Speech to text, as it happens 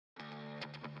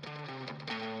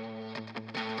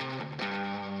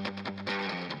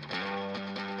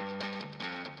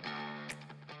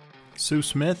Sue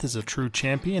Smith is a true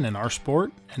champion in our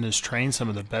sport and has trained some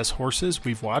of the best horses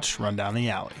we've watched run down the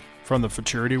alley. From the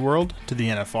futurity world to the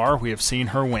NFR, we have seen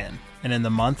her win. And in the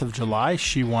month of July,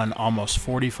 she won almost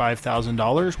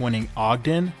 $45,000, winning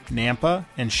Ogden, Nampa,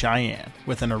 and Cheyenne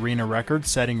with an arena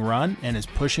record-setting run, and is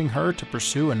pushing her to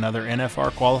pursue another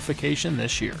NFR qualification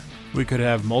this year. We could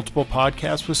have multiple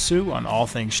podcasts with Sue on all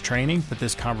things training, but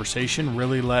this conversation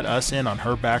really let us in on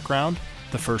her background,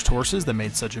 the first horses that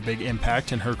made such a big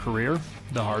impact in her career,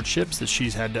 the hardships that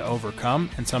she's had to overcome,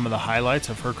 and some of the highlights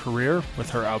of her career with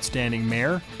her outstanding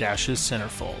mare, Dash's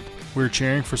Centerfold. We're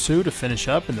cheering for Sue to finish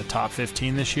up in the top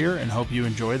 15 this year and hope you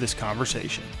enjoy this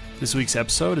conversation. This week's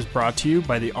episode is brought to you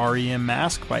by the REM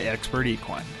Mask by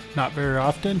XpertEquine. Not very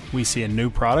often, we see a new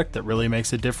product that really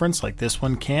makes a difference like this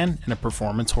one can in a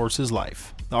performance horse's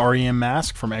life. The REM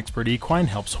Mask from XpertEquine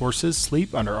helps horses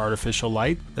sleep under artificial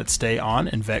light that stay on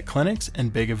in vet clinics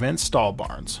and big event stall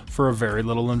barns for a very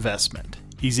little investment.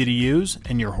 Easy to use,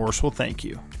 and your horse will thank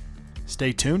you.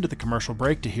 Stay tuned to the commercial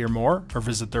break to hear more or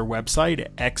visit their website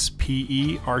at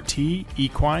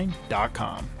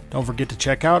XpertEquine.com. Don't forget to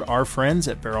check out our friends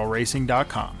at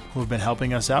barrelracing.com who have been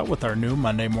helping us out with our new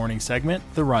Monday morning segment,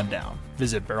 The Rundown.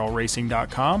 Visit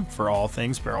barrelracing.com for all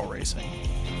things barrel racing.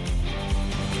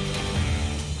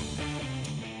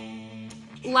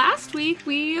 Last week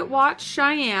we watched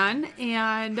Cheyenne,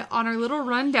 and on our little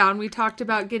rundown we talked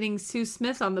about getting Sue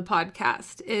Smith on the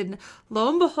podcast, and lo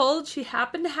and behold, she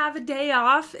happened to have a day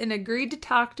off and agreed to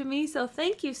talk to me, so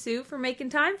thank you, Sue, for making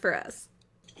time for us.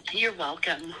 You're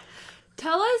welcome.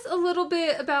 Tell us a little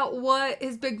bit about what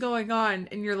has been going on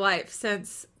in your life,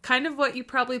 since kind of what you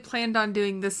probably planned on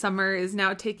doing this summer is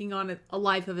now taking on a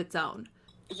life of its own.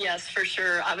 Yes, for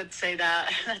sure. I would say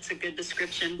that. That's a good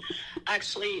description.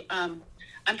 Actually,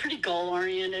 I'm pretty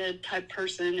goal-oriented type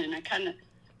person, and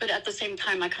but at the same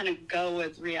time, I kind of go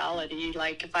with reality.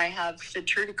 Like if I have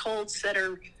futurity colts that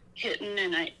are hitting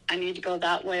and I need to go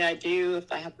that way, I do.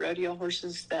 If I have rodeo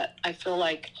horses that I feel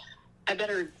like I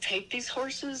better take these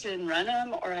horses and run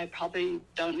them, or I probably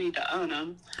don't need to own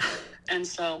them. And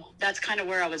so that's kind of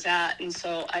where I was at. And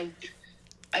so I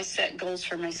set goals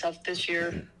for myself this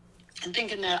year, and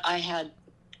thinking that I had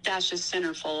Dash's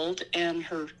Centerfold and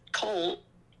her colt,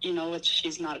 which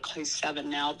she's not a class 7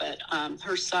 now, but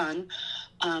her son,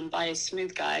 by a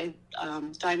smooth guy,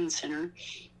 Diamond Center.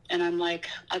 And I'm like,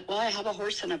 I have a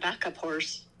horse and a backup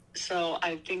horse, so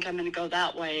I think I'm going to go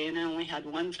that way. And I only had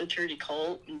one futurity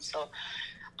colt, and so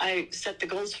I set the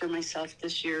goals for myself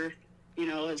this year.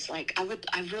 It's like I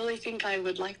really think I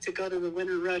would like to go to the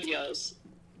winter rodeos.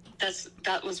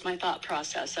 That was my thought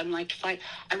process. I'm like, I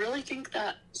really think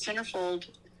that Centerfold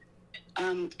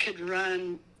could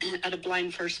run at a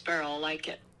blind first barrel, like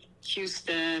at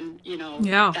Houston,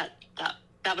 Yeah.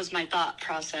 That was my thought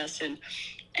process. And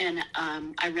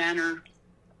I ran her,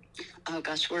 oh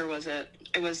gosh, where was it?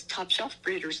 It was Top Shelf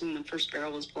Breeders, and the first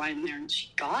barrel was blind there, and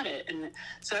she got it. And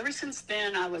so ever since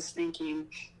then, I was thinking,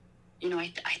 I'm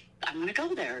going to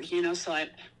go there, so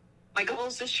my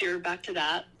goals this year, back to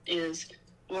that,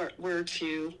 were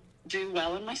to do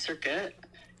well in my circuit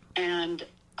and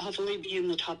hopefully be in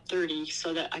the top 30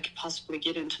 so that I could possibly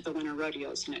get into the winter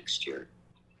rodeos next year.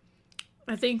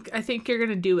 I think you're going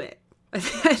to do it. I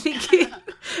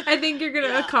think you're going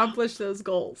to accomplish those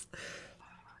goals.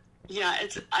 Yeah,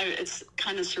 it's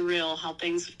kind of surreal how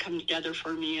things have come together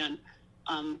for me. And,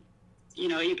 I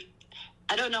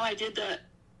don't know, I did the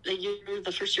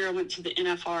first year I went to the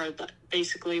NFR, that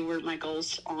basically were my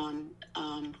goals on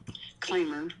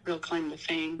Claimer, Real Claim to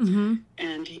Fame. Mm-hmm.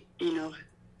 And,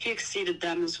 he exceeded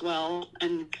them as well.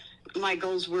 And my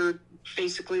goals were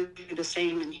basically the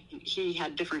same, and he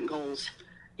had different goals,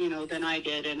 than I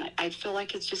did. And I feel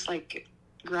like it's just like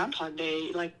Groundhog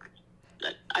Day. Like,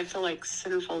 I feel like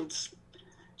Centerfold's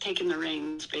taking the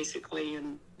reins basically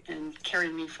and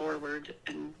carrying me forward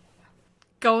and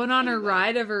going on a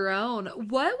ride of her own.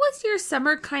 What was your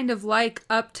summer kind of like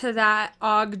up to that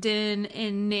Ogden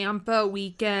and Nampa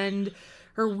weekend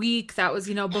or week that was,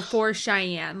 before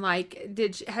Cheyenne? Like,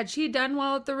 had she done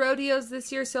well at the rodeos this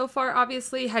year so far?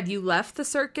 Obviously, had you left the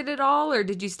circuit at all, or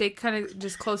did you stay kind of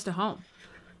just close to home?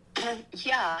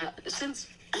 Yeah, since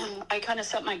I kind of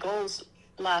set my goals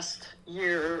last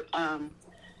year, I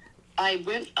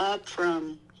went up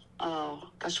from,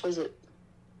 was it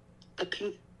the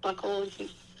Pink Buckle?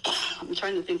 I'm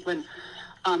trying to think when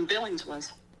Billings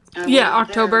was.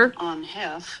 October. On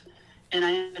Hef, and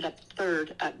I ended up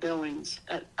third at Billings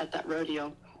at that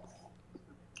rodeo,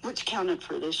 which counted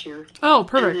for this year. Oh,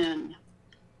 perfect. And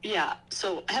then,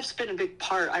 so Hef's been a big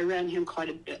part. I ran him quite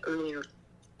a bit earlier.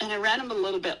 And I ran him a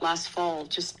little bit last fall,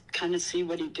 just kind of see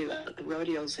what he'd do at the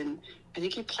rodeos. And I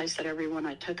think he placed at every one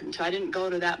I took him to. I didn't go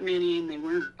to that many, and they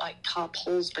weren't like top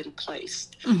holes, but he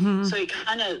placed. Mm-hmm. So he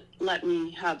kind of let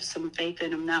me have some faith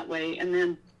in him that way. And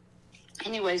then,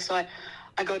 anyway, so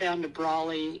I go down to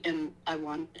Brawley, and I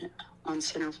won on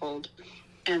Centerfold.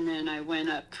 And then I went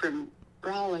up from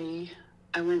Brawley.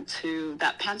 I went to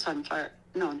that Pants on Fire.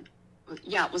 No,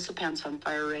 yeah, it was the Pants on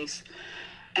Fire race.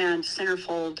 And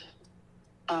Centerfold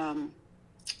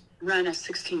ran a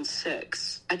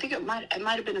 16.6. I think it might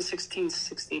have been a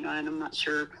 16.69. I'm not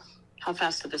sure how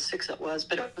fast of a 6 it was,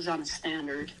 but it was on a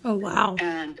standard. Oh, wow.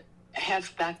 And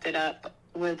Hef backed it up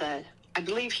with I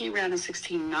believe he ran a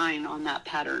 16.9 on that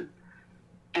pattern.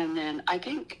 And then I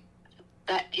think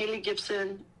that Haley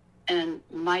Gibson and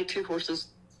my 2 horses,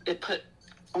 it put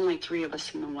only 3 of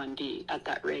us in the 1D at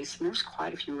that race. And there's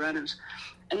quite a few runners.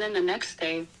 And then the next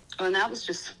day, and that was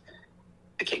just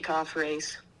a kickoff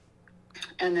race.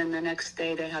 And then the next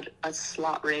day they had a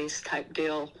slot race type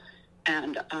deal.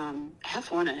 And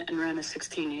Hef won it and ran a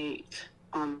 16.8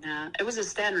 on that. It was a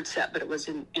standard set, but it was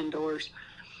indoors.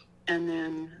 And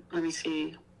then, let me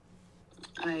see,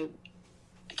 I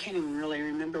can't even really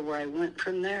remember where I went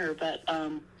from there, but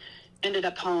ended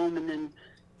up home and then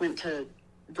went to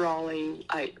Brawley.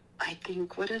 I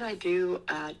think, what did I do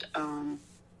at...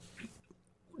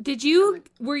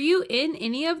 were you in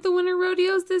any of the winter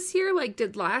rodeos this year? Like,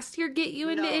 did last year get you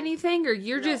into anything, or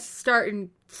you're just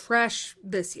starting fresh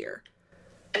this year?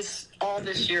 It's all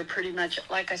this year, pretty much.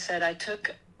 Like I said, I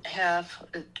took Hef,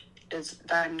 is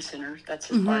Diamond Center, that's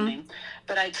his bar name,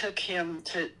 but I took him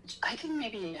to, I think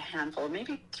maybe a handful,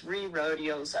 maybe 3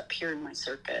 rodeos up here in my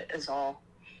circuit is all,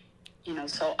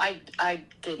 so I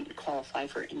didn't qualify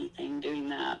for anything doing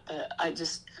that, but I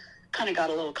just kind of got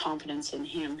a little confidence in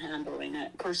him handling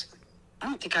it. Of course, I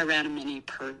don't think I ran him any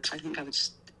perks. I think I would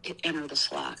just enter the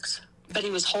slacks. But he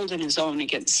was holding his own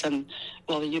against some,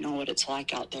 well, you know what it's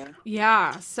like out there.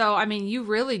 Yeah. So, I mean, you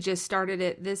really just started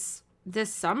it this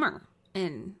summer,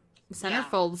 and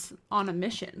Centerfold's on a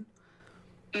mission.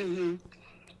 Mm-hmm.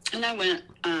 And I went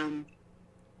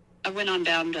on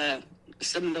down to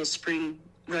some of those spring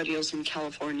rodeos in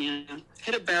California,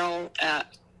 hit a barrel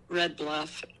at Red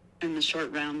Bluff in the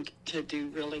short round to do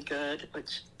really good,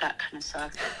 which that kind of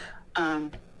sucked.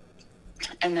 And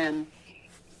then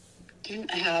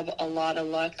didn't have a lot of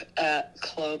luck at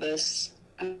Clovis.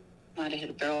 I might have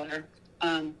hit a barrel there.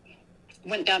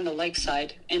 Went down to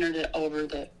Lakeside, entered it over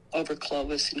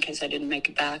Clovis in case I didn't make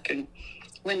it back, and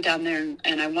went down there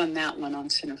and I won that one on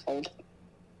Centerfold.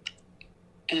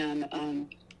 And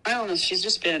I don't know, she's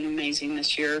just been amazing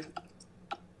this year.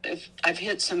 I've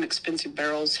hit some expensive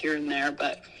barrels here and there,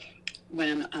 but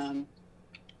when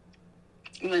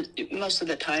most of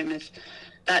the time, if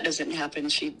that doesn't happen,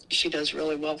 she does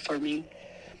really well for me.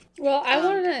 Well, I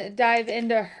want to dive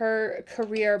into her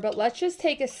career, but let's just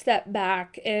take a step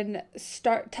back and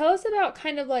tell us about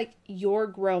kind of like your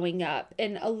growing up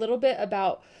and a little bit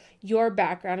about your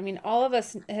background. I mean, all of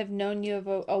us have known you as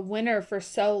a winner for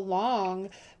so long,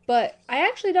 but I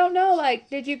actually don't know, like,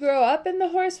 did you grow up in the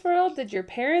horse world? Did your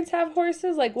parents have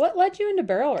horses? Like, what led you into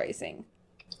barrel racing?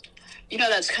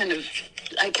 That's kind of,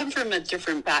 I come from a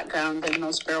different background than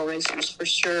most barrel racers, for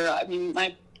sure. I mean,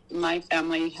 my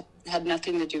family had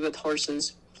nothing to do with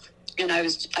horses, and I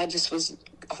just was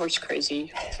horse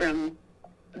crazy from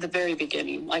the very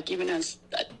beginning. Like, even as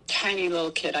a tiny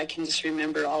little kid, I can just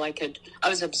remember I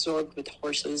was absorbed with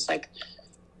horses. Like,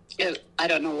 I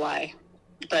don't know why,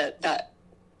 but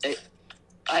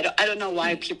I don't know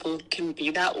why people can be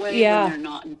that way when they're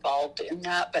not involved in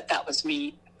that, but that was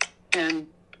me. And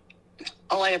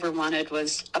all I ever wanted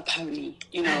was a pony,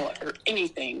 or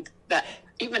anything that,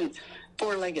 even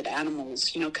 4-legged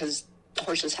animals, because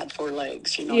horses had 4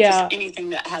 legs, just anything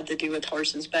that had to do with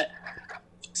horses. But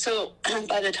so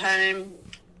by the time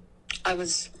I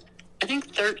was, I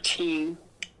think 13,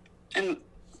 and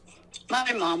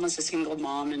my mom was a single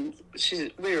mom, and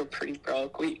we were pretty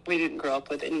broke. We didn't grow up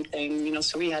with anything,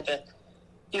 so we had to,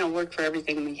 work for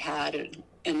everything we had,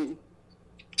 and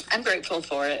I'm grateful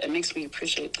for it. It makes me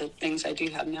appreciate the things I do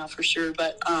have now, for sure.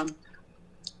 But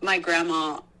my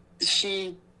grandma,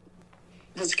 she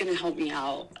was going to help me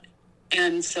out.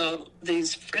 And so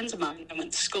these friends of mine I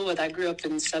went to school with, I grew up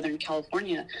in Southern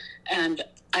California, and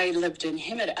I lived in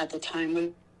Hemet at the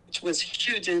time, which was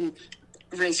huge in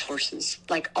race horses,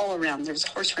 like all around. There was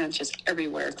horse ranches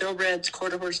everywhere, thoroughbreds,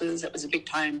 quarter horses. It was a big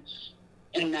time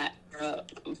in that,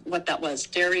 what that was,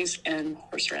 dairies and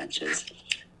horse ranches.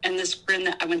 And this friend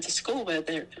that I went to school with,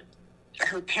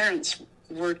 her parents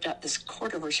worked at this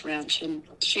quarter horse ranch, and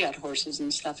she had horses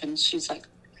and stuff. And she's like,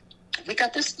 we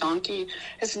got this donkey.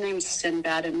 His name's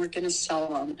Sinbad, and we're going to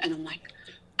sell him. And I'm like,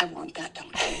 I want that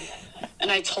donkey.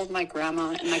 And I told my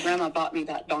grandma, and my grandma bought me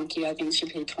that donkey. I think she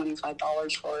paid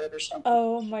 $25 for it or something.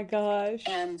 Oh my gosh.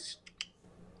 And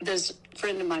this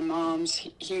friend of my mom's,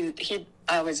 I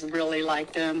always really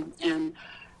liked him, and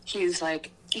he was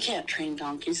like, you can't train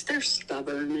donkeys. They're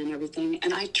stubborn and everything.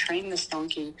 And I trained this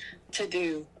donkey to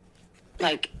do,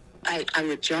 like, I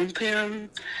would jump him.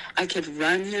 I could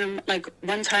run him. Like,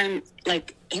 one time,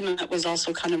 like, him was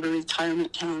also kind of a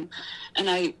retirement town. And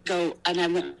I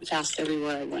went fast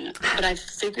everywhere I went. But I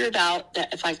figured out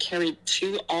that if I carried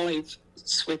 2 olive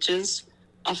switches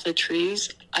off the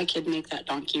trees, I could make that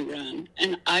donkey run.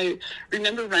 And I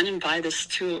remember running by this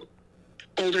 2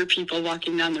 older people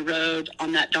walking down the road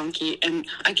on that donkey, and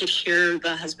I could hear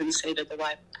the husband say to the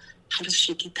wife, how does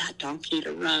she get that donkey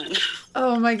to run?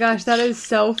 Oh my gosh, that is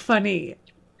so funny.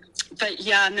 But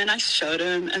yeah, and then I showed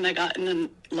him, and I got in the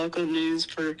local news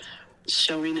for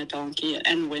showing a donkey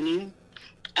and winning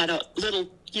at a little,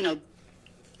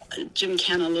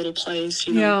 gymkhana little place,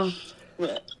 Yeah.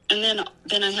 And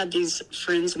then I had these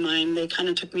friends of mine. They kind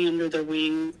of took me under their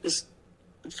wing. This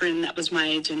friend that was my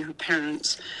age and her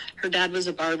parents. Her dad was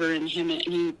a barber, and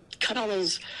he cut all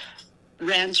those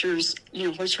ranchers,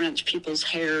 horse ranch people's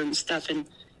hair and stuff. And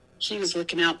he was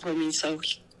looking out for me. So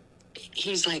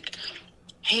he's like,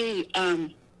 hey, I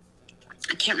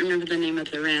can't remember the name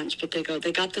of the ranch, but they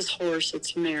got this horse.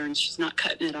 It's a mare, and she's not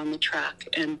cutting it on the track.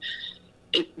 And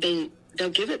they'll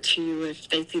give it to you if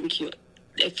they think you're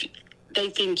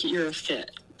a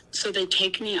fit. So they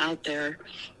take me out there,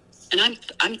 and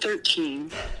I'm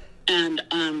 13, and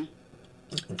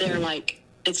they're like,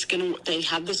 they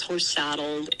have this horse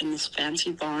saddled in this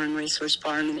fancy barn, racehorse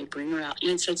barn, and they bring her out,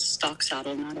 and it's a stock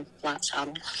saddle, not a flat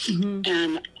saddle. Mm-hmm.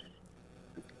 And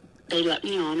they let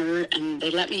me on her, and they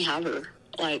let me have her,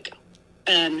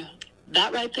 and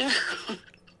that right there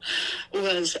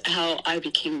was how I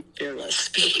became fearless,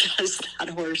 because that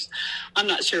horse, I'm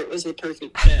not sure it was the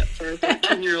perfect fit for a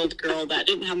 13-year-old girl that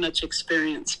didn't have much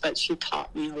experience, but she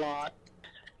taught me a lot.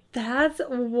 That's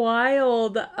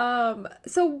wild.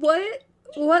 So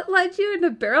what led you into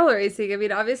barrel racing? I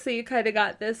mean, obviously you kind of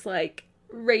got this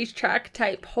racetrack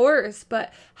type horse,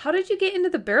 but how did you get into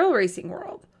the barrel racing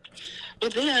world? Well,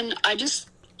 then I just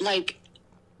I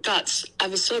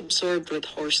was so absorbed with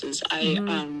horses.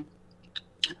 I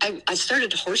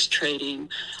started horse trading.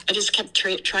 I just kept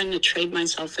trying to trade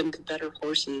myself into better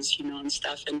horses, and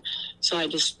stuff. And so I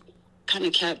just kind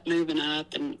of kept moving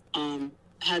up and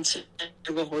had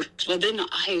several horses. Well, then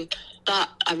I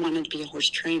thought I wanted to be a horse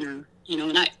trainer,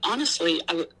 and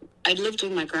I lived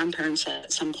with my grandparents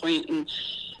at some point, and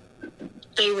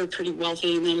they were pretty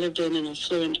wealthy, and they lived in an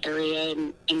affluent area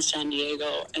in San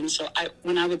Diego. And so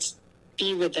when I would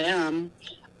be with them,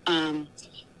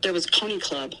 there was a pony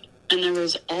club, and there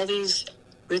was all these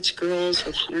rich girls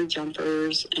with hunter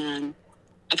jumpers, and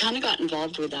I kind of got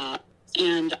involved with that,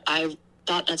 and I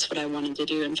thought that's what I wanted to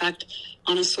do. In fact,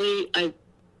 honestly,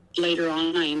 later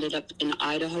on I ended up in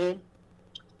Idaho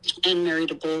and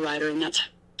married a bull rider, and that's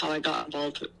how I got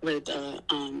involved with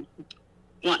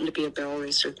wanting to be a barrel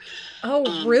racer.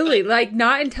 Oh, really?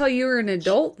 Not until you were an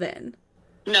adult then?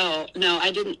 No,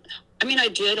 I didn't. I mean, I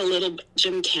did a little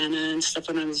gymkhana and stuff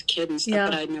when I was a kid and stuff,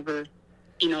 but I'd never,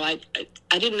 I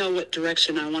didn't know what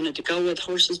direction I wanted to go with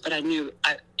horses, but I knew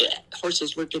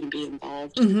horses were going to be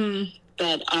involved. Mm-hmm.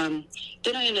 But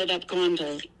then I ended up going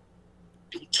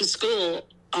to school.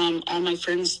 All my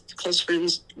friends, close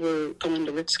friends, were going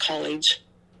to Rick's College.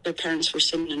 Their parents were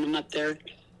sending them up there,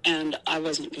 and I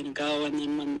wasn't going to go. And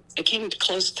then when it came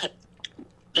close to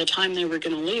the time they were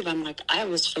going to leave, I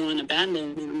was feeling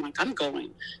abandoned, and I'm like, I'm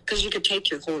going, because you could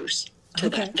take your horse to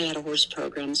that. They had a horse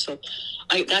program, so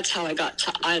that's how I got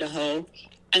to Idaho.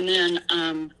 And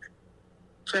then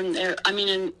from there,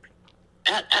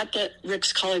 at the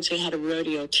Rick's College, they had a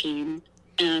rodeo team,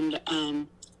 and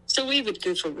so we would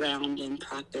goof around and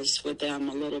practice with them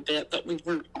a little bit, but we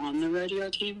weren't on the rodeo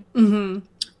team. Mm-hmm.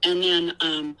 And then,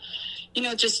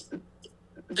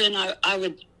 then I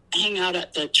would hang out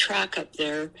at the track up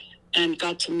there and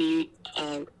got to meet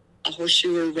a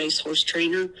horseshoer racehorse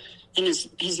trainer, and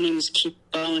his name was Keith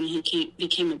Bow, and he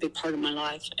became a big part of my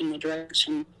life in the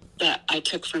direction that I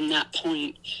took from that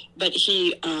point. But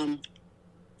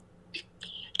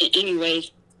anyway,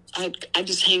 I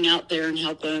just hang out there and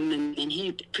help him, and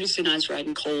pretty soon I was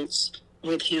riding colts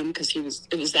with him, because it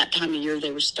was that time of year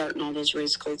they were starting all those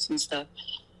race colts and stuff.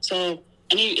 So,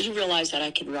 and he realized that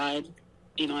I could ride.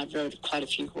 I've rode quite a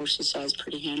few horses, so I was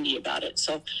pretty handy about it.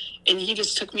 So, and he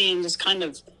just took me and just kind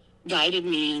of guided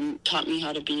me and taught me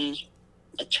how to be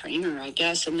a trainer, I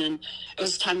guess. And then it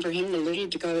was time for him to leave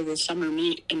to go to the summer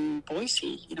meet in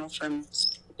Boise, from,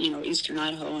 Eastern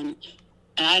Idaho. And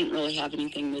I didn't really have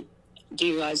anything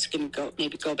do I was going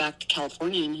to go back to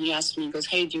California. And he asked me, he goes,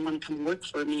 hey, do you want to come work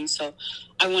for me? So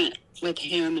I went with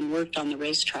him and worked on the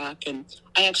racetrack. And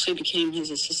I actually became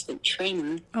his assistant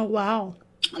trainer. Oh, wow.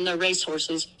 On the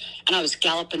racehorses. And I was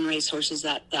galloping racehorses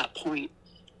at that point.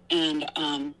 And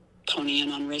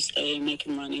ponying on race day and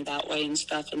making money that way and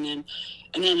stuff. And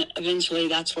then eventually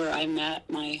that's where I met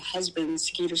my husband,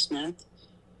 Skeeter Smith,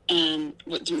 and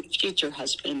future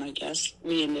husband, I guess.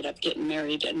 We ended up getting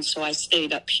married, and so I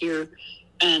stayed up here.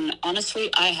 And honestly,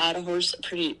 I had a horse,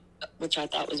 which I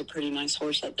thought was a pretty nice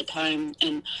horse at the time,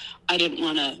 and I didn't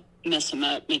want to mess him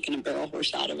up, making a barrel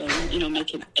horse out of him,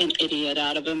 making an idiot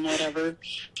out of him, whatever.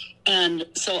 And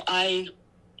so I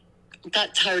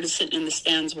got tired of sitting in the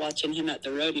stands watching him at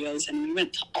the rodeos, and we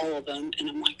went to all of them, and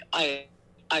I'm like, I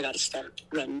got to start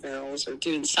running barrels or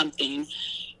doing something.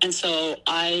 And so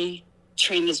I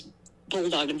trained this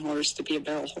bulldogging horse to be a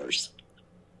barrel horse,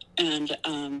 and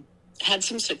had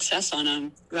some success on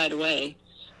him right away.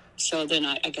 So then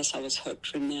I guess I was hooked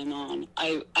from then on.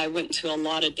 I went to a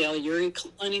lot of Dale Urey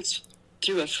clinics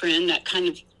through a friend that kind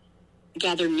of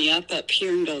gathered me up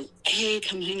here and goes, hey,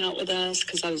 come hang out with us,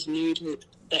 because I was new to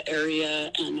the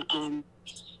area. And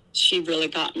she really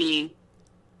got me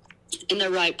in the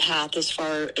right path as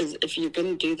far as, if you're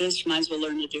going to do this, you might as well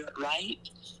learn to do it right.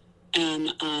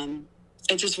 And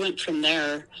it just went from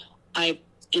there. I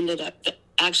ended up,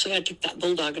 actually, I took that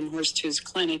bulldogging horse to his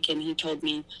clinic, and he told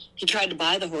me, he tried to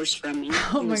buy the horse from me.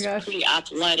 Oh my gosh. Pretty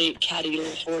athletic, catty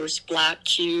little horse, black,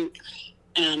 cute.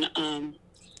 And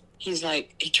he's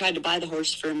like, he tried to buy the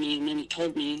horse from me, and then he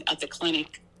told me at the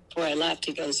clinic before I left,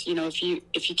 he goes, if you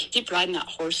keep riding that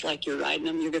horse like you're riding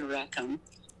him, you're going to wreck him.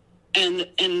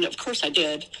 And of course I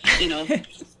did,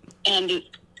 and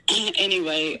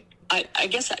anyway, I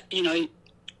guess,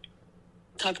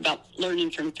 talk about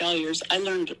learning from failures. I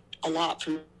learned a lot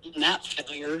from that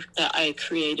failure that I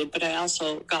created, but I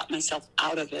also got myself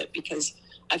out of it because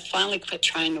I finally quit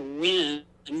trying to win,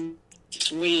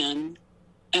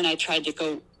 and I tried to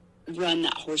go run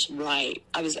that horse right.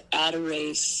 I was at a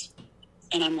race,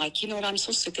 and I'm like, I'm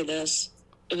so sick of this.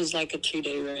 It was like a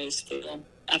 2-day race deal.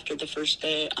 After the first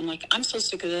day, I'm like, I'm so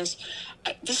sick of this.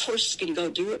 This horse is going to go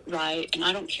do it right, and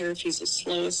I don't care if he's the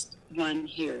slowest one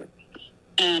here.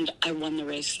 And I won the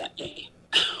race that day.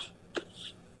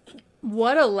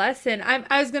 What a lesson.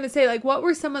 I was going to say, what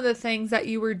were some of the things that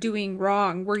you were doing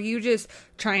wrong? Were you just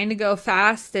trying to go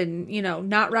fast and,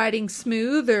 not riding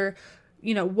smooth? Or,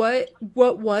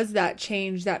 what was that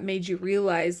change that made you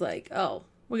realize, oh,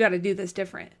 we got to do this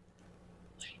different?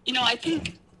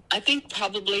 I think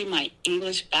probably my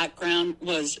English background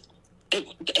was,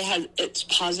 it has its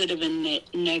positive and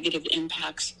negative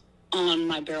impacts on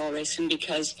my barrel racing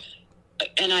because,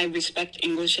 and I respect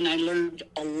English, and I learned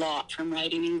a lot from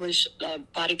riding English,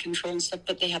 body control and stuff,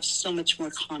 but they have so much more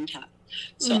contact.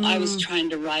 So I was trying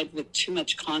to ride with too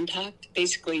much contact,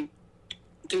 basically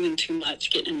doing too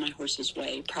much, getting in my horse's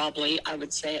way, probably, I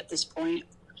would say at this point.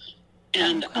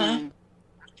 And I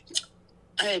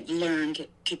had learned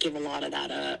to give a lot of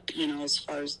that up, as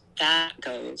far as that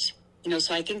goes.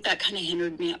 So I think that kind of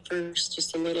hindered me at first,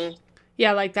 just a little.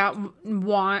 Yeah, that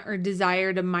want or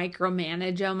desire to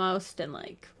micromanage almost, and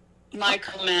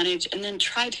micromanage, and then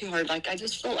try too hard. I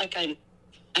just felt like I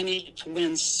needed to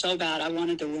win so bad. I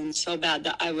wanted to win so bad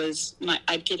that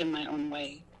I'd get in my own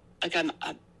way.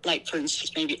 For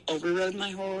instance, maybe overrode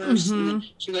my horse, and then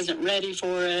he wasn't ready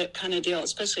for it, kind of deal,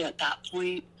 especially at that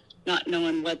point. Not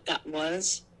knowing what that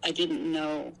was. I didn't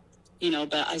know,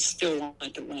 but I still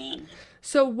wanted to win.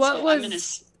 So what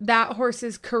was that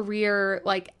horse's career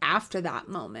after that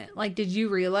moment? Did you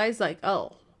realize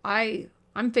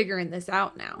I'm figuring this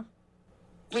out now?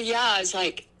 Well, yeah, I was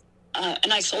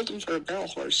and I sold him for a barrel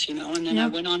horse, and then I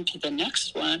went on to the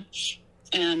next one,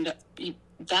 and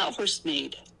that horse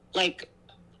made, I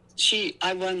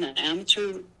won the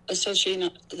amateur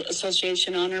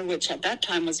association honor, which at that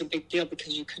time was a big deal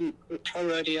because you couldn't pro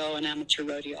rodeo and amateur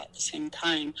rodeo at the same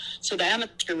time. So the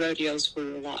amateur rodeos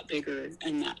were a lot bigger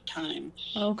in that time.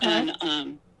 Okay.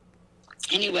 And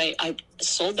anyway, I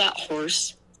sold that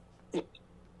horse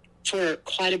for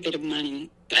quite a bit of money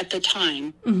at the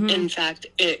time. In fact,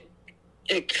 it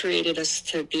created us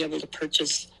to be able to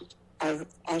purchase our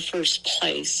first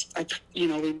place.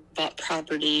 We bought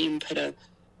property and put a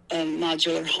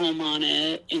modular home on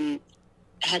it and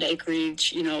had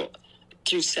acreage,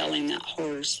 through selling that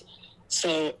horse.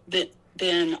 So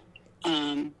then,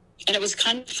 and it was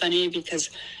kind of funny because,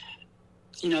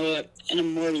 in a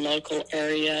more local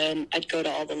area, and I'd go to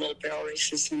all the little barrel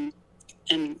races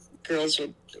and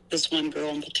this one girl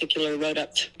in particular wrote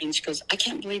up to me and she goes, I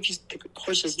can't believe the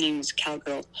horse's name was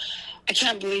Cowgirl. I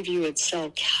can't believe you would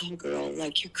sell Cowgirl.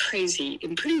 Like, you're crazy.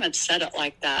 And pretty much said it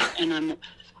like that. And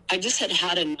I just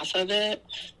had enough of it.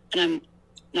 And I'm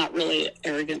not really an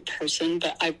arrogant person,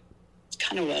 but I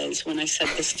kind of was when I said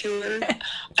this to her.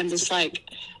 I'm just like,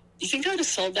 you think I would have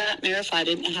sold that mare if I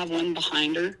didn't have one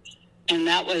behind her? And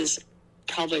that was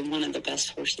probably one of the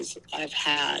best horses I've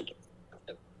had.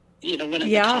 One of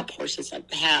the top horses I've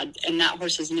had. And that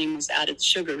horse's name was Added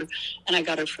Sugar. And I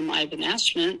got her from Ivan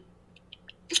Ashman.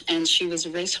 And she was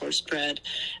a racehorse bred.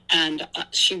 And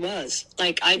she was.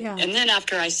 And then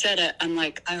after I said it, I'm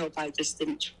like, I hope I just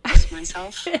didn't trust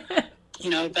myself.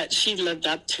 But she lived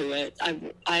up to it.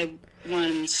 I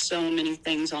won so many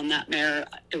things on that mare.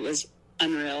 It was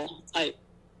unreal.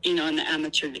 In the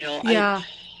amateur deal. Yeah.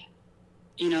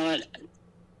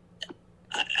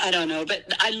 I don't know, but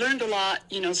I learned a lot,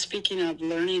 speaking of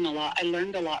learning a lot, I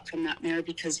learned a lot from that mare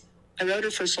because I rode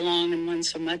her for so long and won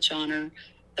so much on her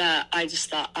that I just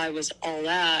thought I was all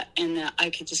that and that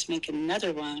I could just make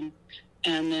another one.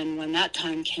 And then when that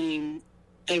time came,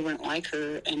 they weren't like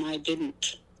her and I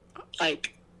didn't. It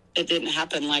didn't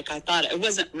happen like I thought. It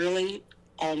wasn't really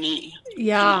all me.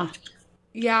 Yeah.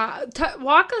 Yeah.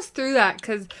 Walk us through that,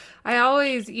 because I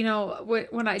always,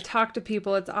 when I talk to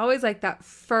people, it's always like that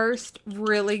first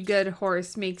really good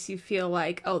horse makes you feel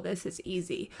like, oh, this is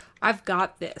easy. I've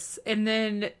got this. And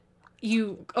then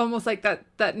you almost like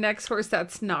that next horse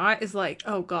that's not is like,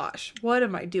 oh gosh, what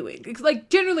am I doing? It's like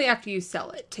generally after you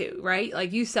sell it too, right?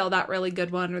 Like you sell that really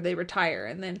good one or they retire.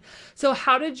 And then, so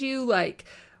how did you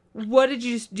what did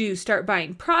you do? Start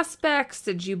buying prospects?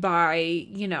 Did you buy,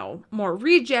 more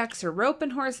rejects or roping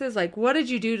horses? Like, what did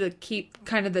you do to keep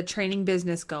kind of the training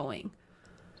business going?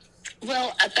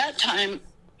 Well, at that time,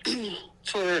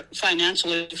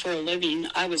 financially for a living,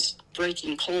 I was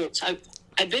breaking colts.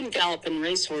 I'd been galloping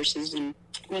racehorses, and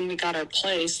when we got our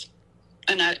place,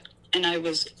 and I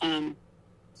was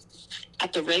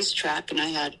at the racetrack, and I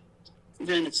had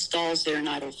rented stalls there in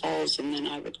Idle Falls, and then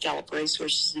I would gallop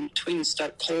racehorses in between and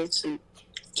start colts and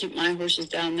keep my horses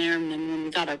down there. And then when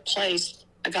we got our place,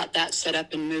 I got that set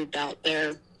up and moved out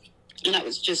there, and I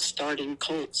was just starting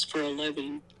colts for a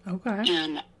living.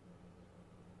 Okay.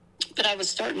 But I was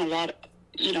starting a lot of,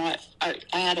 I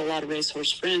had a lot of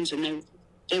racehorse friends, and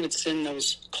they would send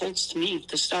those colts to me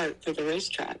to start for the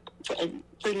racetrack for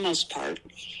the most part.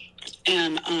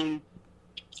 And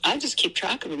I just keep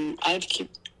track of them. I'd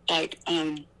keep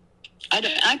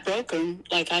I broke them.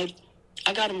 I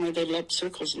got them where they loped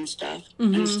circles and stuff.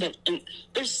 Mm-hmm. And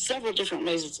there's several different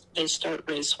ways they start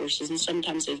racehorses, and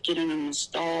sometimes they get in the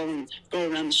stall and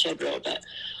go around the shed row. But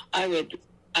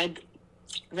I'd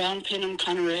round pin them,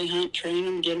 kind of ray hunt, train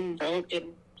them, get them broke, get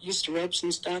used to ropes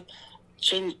and stuff.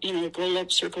 Change, go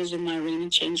lope circles in my arena,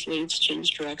 change leads,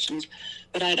 change directions.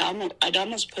 But I'd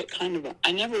almost put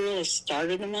I never really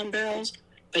started them on barrels,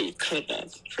 but you could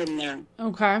have from there.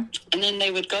 Okay. And then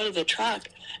they would go to the track,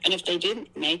 and if they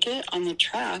didn't make it on the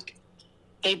track,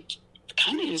 they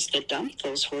kind of used to dump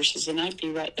those horses, and I'd be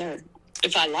right there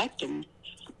if I liked them,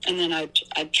 and then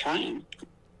I'd try them.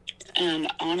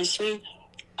 And honestly,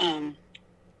 one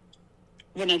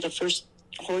of the first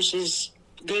horses,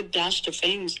 good Dash to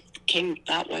Fames, came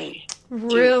that way.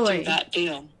 Really? To that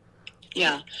deal.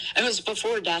 Yeah. It was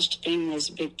before Dash to Fame was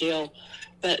a big deal,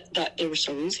 but they were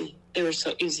so easy. They were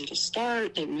so easy to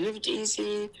start. They moved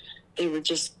easy. They were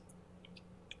just,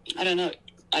 I don't know.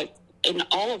 And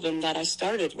all of them that I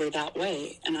started were that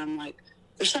way. And I'm like,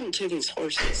 there's something to these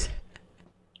horses.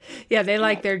 Yeah, they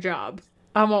like their job.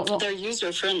 They're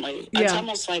user friendly. Yeah. It's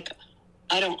almost like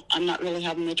I'm not really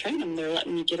having to train them. They're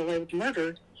letting me get away with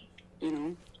murder,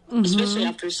 Mm-hmm. especially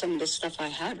after some of the stuff I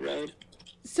had rode.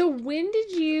 So when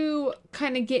did you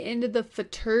kind of get into the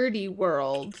futurity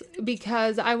world?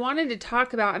 Because I wanted to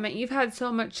talk about, you've had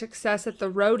so much success at the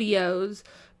rodeos,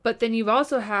 but then you've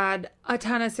also had a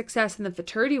ton of success in the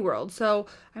futurity world. So,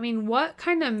 what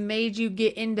kind of made you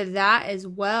get into that as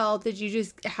well? Did you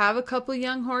just have a couple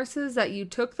young horses that you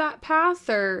took that path?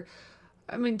 Or,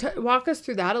 walk us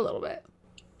through that a little bit.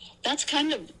 That's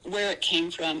kind of where it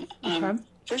came from. Okay.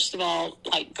 First of all,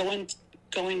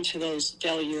 going to those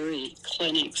Del Uri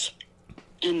clinics,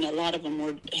 and a lot of them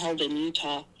were held in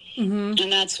Utah. Mm-hmm.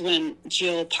 And that's when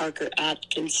Jill Parker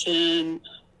Atkinson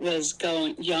was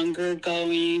going,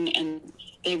 and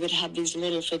they would have these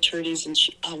little futurities, and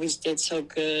she always did so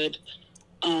good.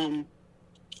 I'm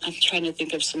trying to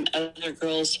think of some other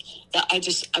girls that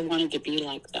I wanted to be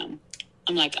like them.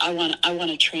 I'm like, I want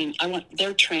to train.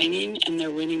 They're training and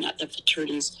they're winning at the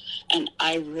futurities, and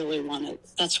I really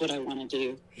that's what I want to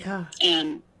do. Yeah.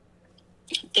 And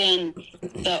then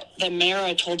the mare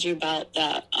I told you about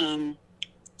that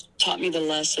taught me the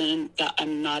lesson that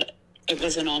it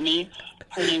wasn't on me.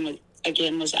 Her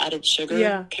name was Added Sugar.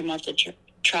 Yeah. Came off the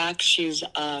track. She's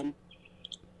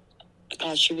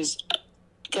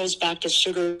goes back to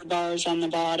sugar bars on the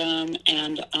bottom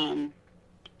and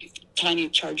tiny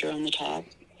charger on the top.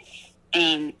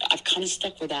 And I've kind of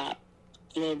stuck with that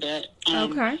a little bit.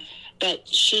 Okay. But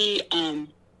she,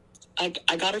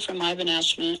 I got her from Ivan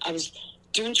Ashman. I was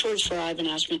doing chores for Ivan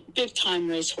Ashman, big time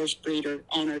racehorse breeder,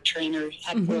 owner, trainer,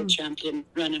 had world champion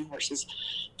running horses.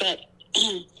 But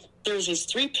there was these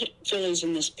 3 fillies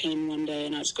in this pen one day,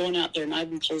 and I was going out there, and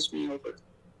Ivan pulls me over.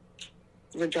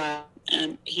 We're driving,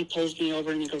 and he pulls me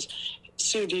over, and he goes,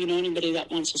 Sue, do you know anybody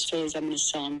that wants those fillies? I'm going to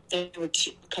sell them. They were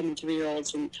coming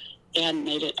 3-year-olds, and they hadn't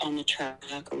made it on the track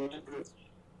or whatever.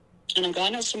 And I go, I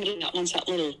know somebody that wants that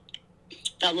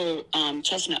little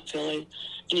chestnut filly.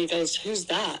 And he goes, who's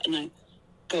that? And I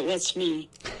go, that's me.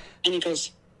 And he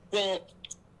goes, well,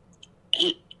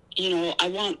 I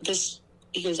want this.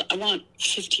 He goes, I want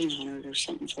 $1,500 or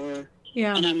something for her.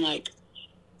 Yeah. And I'm like,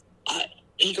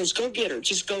 he goes, go get her.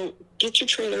 Just go get your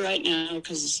trailer right now,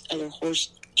 because this other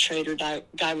horse trader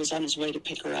guy was on his way to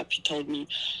pick her up, he told me.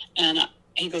 And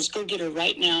he goes, go get her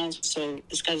right now. So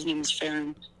this guy's name is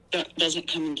Farron, doesn't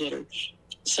come and get her.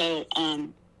 So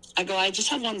I go, I just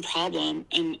have one problem.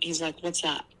 And he's like, what's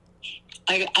that?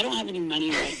 I don't have any money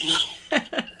right now.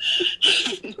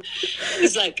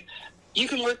 He's like, you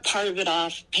can work part of it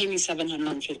off, pay me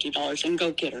 $750 and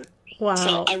go get her. Wow.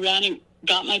 So I ran and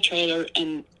got my trailer,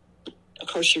 and of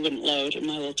course she wouldn't load in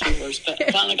my little 2-horse,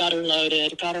 but finally got her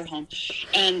loaded, got her home.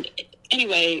 And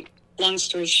anyway, long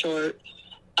story short,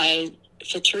 I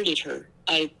futurity'd her.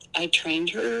 I trained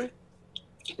her,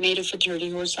 made a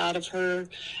futurity horse out of her,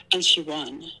 and she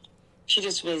won. She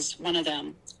just was one of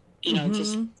them,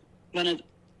 just one of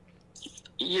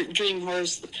your dream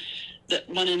horse, that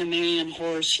 1 in a million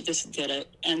horse. She just did it.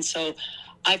 And so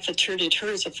I futurity'd her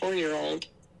as a 4-year-old,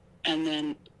 and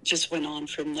then just went on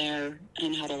from there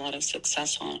and had a lot of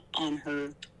success on her.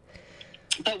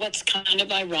 But what's kind of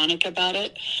ironic about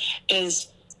it is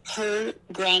her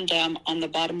grand dam on the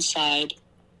bottom side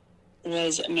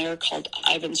was a mare called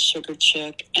Ivan's Sugar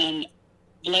Chick, and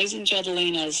Blazing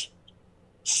Jedelina's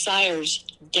sire's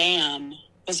dam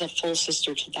was a full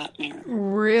sister to that mare.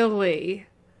 Really?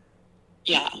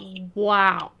 Yeah.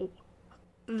 Wow.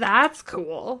 That's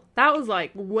cool. That was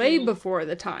like way before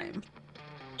the time.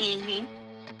 Mm-hmm.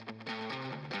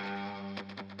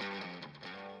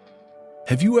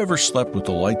 Have you ever slept with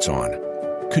the lights on?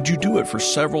 Could you do it for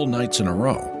several nights in a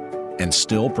row and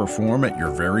still perform at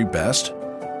your very best?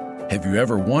 Have you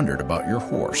ever wondered about your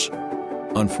horse?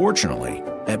 Unfortunately,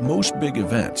 at most big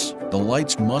events, the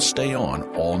lights must stay on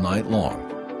all night long.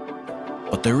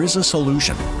 But there is a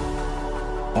solution.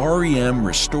 REM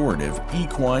Restorative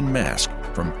Equine Mask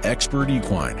from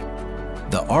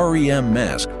XpertEquine. The REM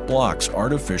Mask blocks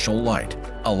artificial light,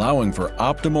 allowing for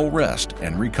optimal rest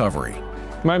and recovery.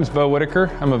 My name is Bo Whitaker.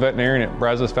 I'm a veterinarian at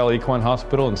Brazos Valley Equine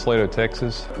Hospital in Salado,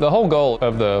 Texas. The whole goal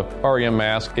of the REM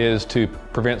mask is to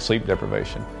prevent sleep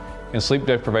deprivation. And sleep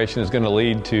deprivation is going to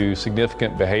lead to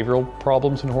significant behavioral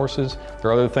problems in horses.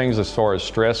 There are other things as far as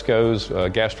stress goes,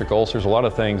 gastric ulcers, a lot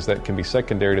of things that can be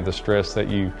secondary to the stress that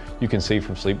you can see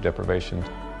from sleep deprivation.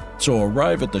 So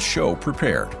arrive at the show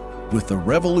prepared with the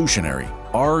revolutionary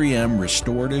REM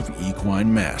Restorative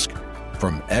Equine Mask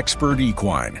from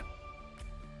XpertEquine.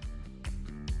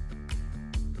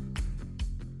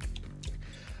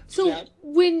 So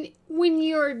when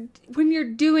you're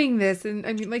doing this, and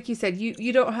I mean, like you said,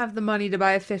 you don't have the money to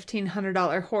buy a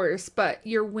 $1,500 horse, but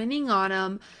you're winning on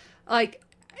them. Like,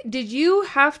 did you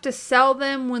have to sell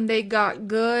them when they got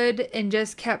good and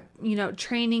just kept,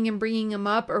 training and bringing them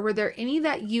up? Or were there any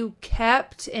that you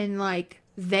kept and like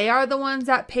they are the ones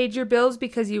that paid your bills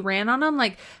because you ran on them?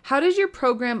 Like, how does your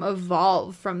program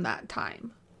evolve from that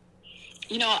time?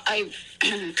 I've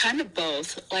kind of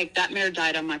both. Like, that mare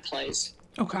died on my place.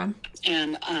 Okay.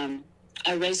 And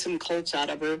I raised some colts out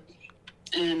of her,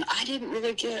 and I didn't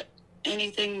really get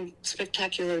anything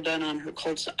spectacular done on her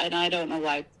colts, and I don't know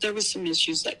why. There was some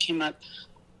issues that came up,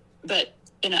 but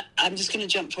I'm just going to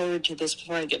jump forward to this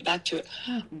before I get back to it.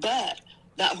 Yeah. But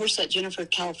that horse that Jennifer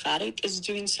Califatic is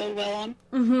doing so well on,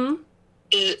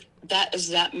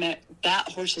 that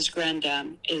horse's grand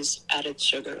dam is Added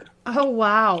Sugar. Oh,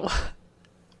 wow.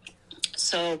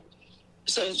 So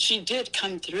she did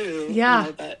come through,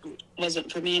 but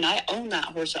wasn't for me. And I owned that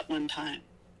horse at one time.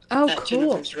 Oh, that cool.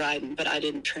 Jennifer's riding, but I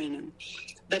didn't train him.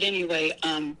 But anyway,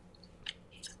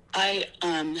 I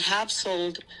have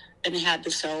sold and had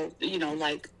to sell,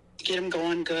 like get them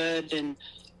going good. And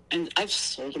and I've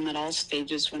sold them at all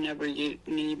stages whenever you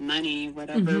need money,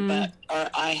 whatever, or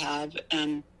I have,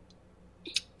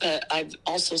 but I've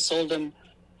also sold them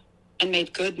and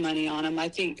made good money on them. I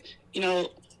think, you know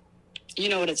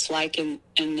what it's like in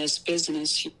this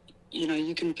business. You know,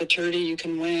 you can futurity, you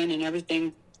can win and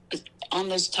everything on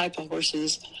those type of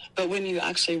horses. But when you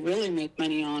actually really make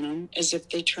money on them is if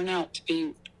they turn out to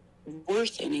be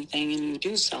worth anything and you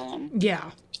do sell them.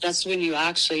 Yeah. That's when you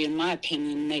actually, in my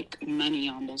opinion, make money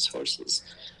on those horses.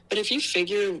 But if you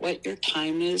figure what your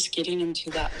time is getting them to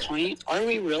that point, are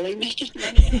we really making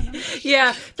money on them?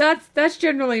 Yeah, that's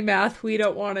generally math we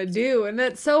don't want to do. And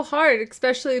that's so hard,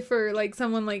 especially for like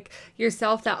someone like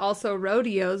yourself that also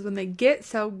rodeos. When they get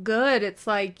so good, it's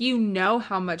like, you know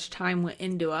how much time went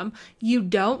into them. You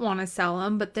don't want to sell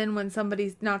them. But then when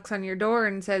somebody knocks on your door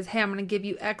and says, hey, I'm going to give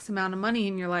you X amount of money,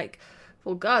 and you're like,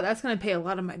 well, God, that's going to pay a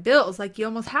lot of my bills. Like, you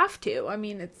almost have to. I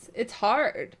mean, it's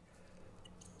hard.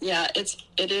 Yeah,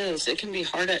 it is. It can be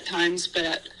hard at times,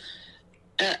 but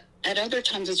at other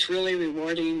times it's really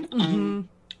rewarding.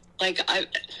 Like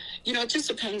it just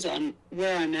depends on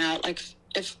where I'm at. Like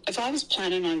if I was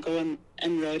planning on going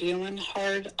and rodeoing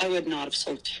hard, I would not have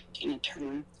sold Tina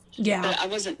Turner. Yeah. But I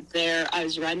wasn't there. I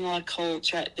was riding a lot of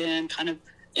colts right then, kind of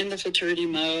in the futurity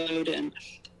mode, and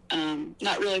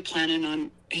not really planning on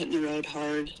hitting the road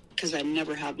hard because I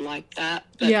never have liked that.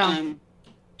 But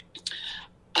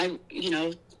I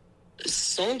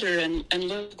sold her and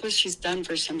look what she's done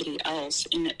for somebody else.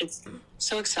 And it's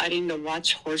so exciting to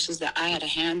watch horses that I had a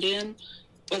hand in,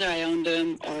 whether I owned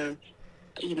them or,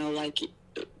 like,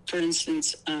 for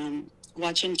instance,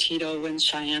 watching Tito win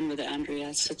Cheyenne with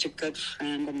Andrea, such a good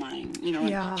friend of mine,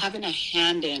 and having a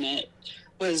hand in it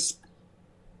was,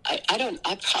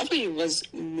 I probably was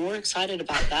more excited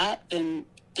about that than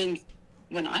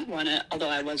when I won it, although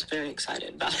I was very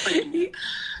excited about winning it.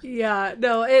 Yeah,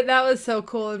 no, that was so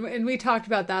cool. And we talked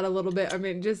about that a little bit. I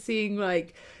mean, just seeing,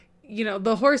 like,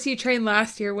 the horse you trained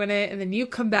last year win it, and then you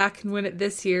come back and win it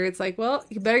this year. It's like, well,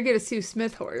 you better get a Sue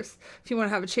Smith horse if you want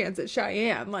to have a chance at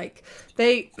Cheyenne. Like,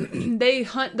 they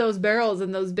hunt those barrels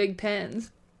in those big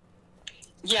pens.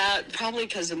 Yeah, probably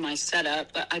because of my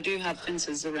setup, but I do have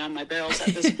fences around my barrels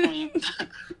at this point.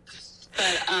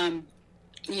 But,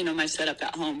 my setup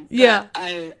at home. But yeah.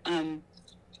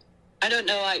 I don't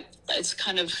know. It's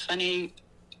kind of funny.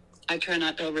 I try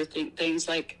not to overthink things.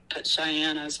 Like at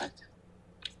Cheyenne, I was like,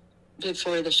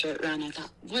 before the short run, I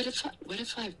thought, what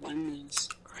if I won this?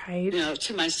 Right.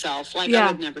 To myself. Like,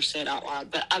 I would never say it out loud,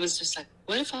 but I was just like,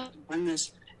 what if I won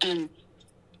this? And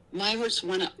my horse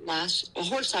won it a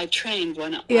horse I trained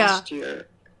won it last year.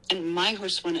 And my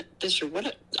horse won it this year.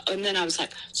 And then I was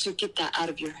like, so get that out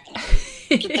of your head.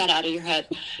 Get that out of your head.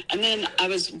 And then I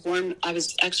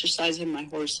was exercising my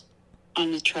horse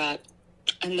on the track,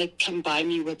 and they come by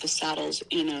me with the saddles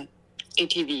in a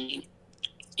ATV.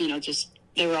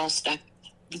 They were all stacked,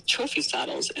 the trophy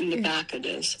saddles in the back of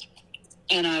this.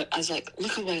 And I was like,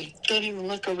 look away. Don't even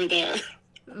look over there.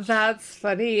 That's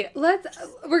funny.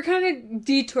 We're kind of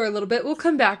detour a little bit. We'll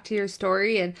come back to your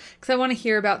story, and because I want to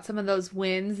hear about some of those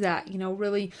wins that,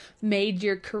 really made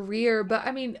your career. But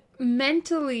I mean,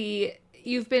 mentally,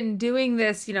 you've been doing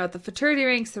this, at the futurity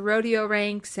ranks, the rodeo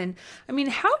ranks. And I mean,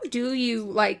 how do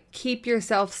you keep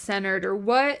yourself centered, or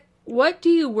what do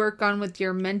you work on with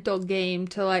your mental game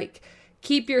to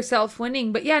keep yourself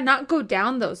winning, but not go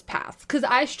down those paths? Because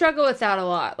I struggle with that a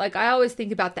lot. I always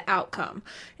think about the outcome,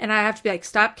 and I have to be like,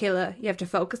 stop, Kayla. You have to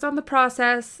focus on the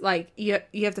process. You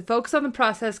have to focus on the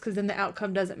process, because then the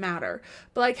outcome doesn't matter.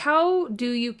 But how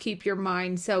do you keep your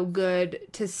mind so good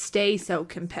to stay so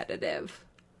competitive?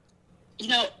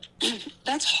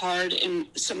 That's hard. And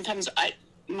sometimes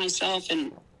myself,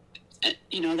 and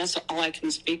that's all I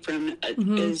can speak from,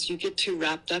 is you get too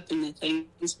wrapped up in the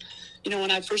things.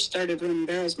 When I first started running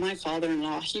barrels, my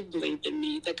father-in-law, he believed in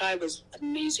me. The guy was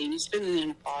amazing. He's been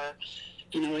in NFR.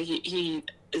 He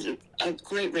is a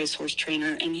great racehorse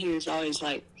trainer, and he was always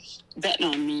betting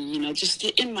on me, just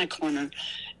in my corner.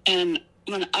 And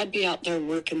when I'd be out there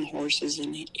working horses,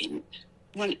 and he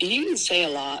didn't say a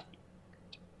lot,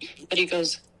 but he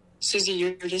goes, Susie,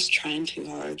 you're just trying too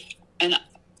hard. And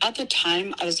at the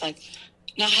time, I was like,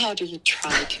 now how do you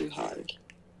try too hard?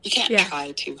 You can't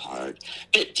try too hard.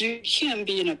 But through him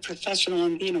being a professional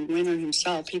and being a winner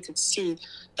himself, he could see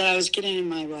that I was getting in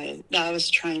my way, that I was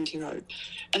trying too hard.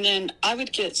 And then I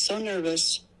would get so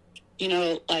nervous,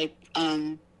 my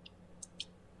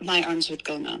arms would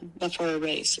go numb before a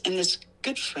race. And this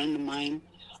good friend of mine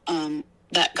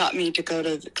that got me to go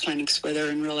to the clinics with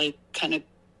her and really kind of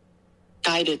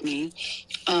guided me,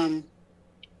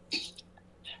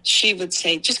 she would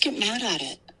say, just get mad at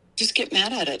it. just get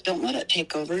mad at it. Don't let it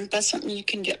take over. That's something you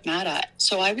can get mad at.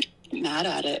 So I would get mad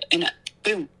at it, and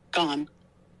boom, gone.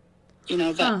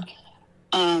 But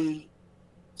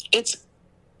it's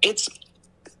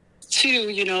too,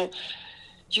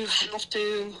 you have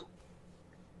to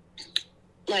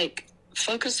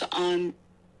focus on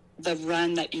the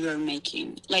run that you are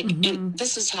making. And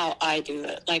this is how I do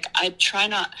it. I try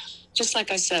not, just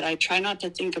like I said, I try not to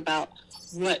think about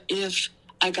what if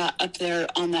I got up there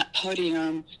on that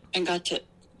podium and got to,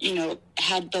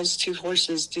 had those two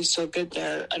horses do so good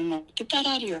there. I don't know, get that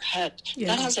out of your head. Yeah.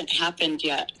 That hasn't happened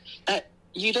yet.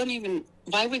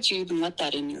 Why would you even let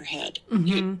that in your head?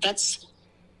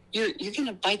 You're going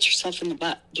to bite yourself in the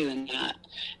butt doing that.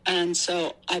 And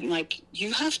so I'm like,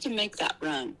 you have to make that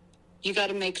run. You got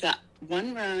to make that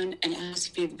one run, and it has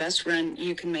to be the best run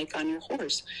you can make on your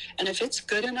horse. And if it's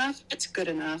good enough, it's good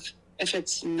enough. If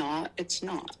it's not, it's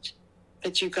not.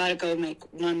 But you got to go make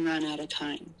one run at a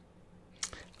time.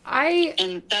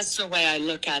 And that's the way I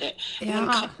look at it.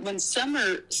 Yeah. When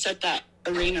Summer set that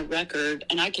arena record,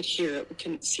 and I could hear it, we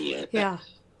couldn't see it. Yeah.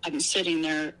 I'm sitting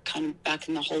there kind of back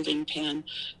in the holding pen,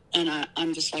 and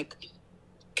I'm just like,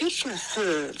 good for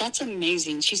her. That's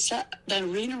amazing. She set the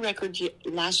arena record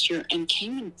last year and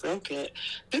came and broke it.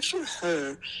 Good for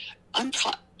her.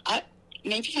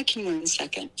 Maybe I can win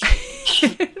second.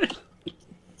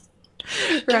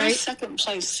 Right. Second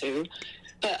place, Sue.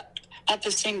 But at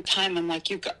the same time, I'm like,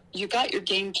 you got your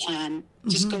game plan.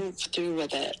 Just go through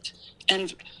with it.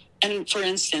 And for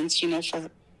instance,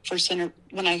 for center,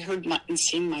 when I heard and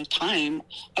seen my time,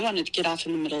 I wanted to get off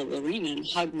in the middle of the arena and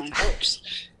hug my horse.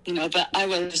 But I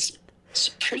was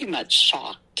pretty much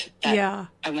shocked that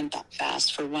I went that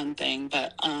fast, for one thing.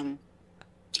 But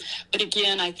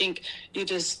again, I think you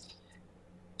just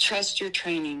trust your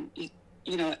training.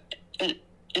 And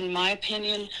in my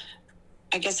opinion,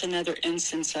 I guess another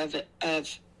instance of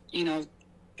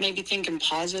maybe thinking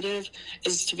positive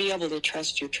is to be able to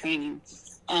trust your training.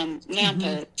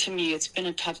 Nampa, to me, it's been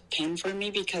a tough pin for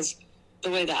me because the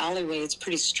way the alleyway, it's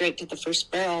pretty straight to the first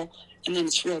barrel, and then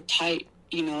it's real tight,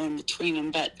 in between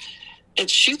them. But it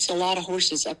shoots a lot of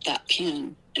horses up that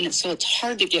pin, and so it's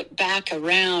hard to get back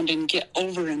around and get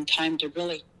over in time to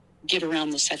really get around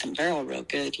the second barrel real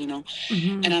good,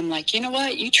 And I'm like, you know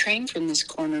what? You train from this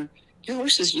corner. Your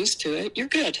horse is used to it. You're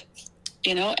good,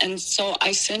 And so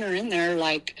I sent her in there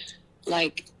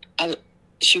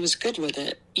she was good with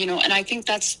it, And I think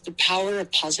that's the power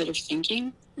of positive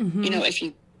thinking. If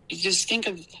you just think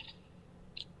of,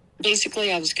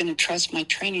 basically I was going to trust my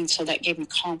training, so that gave me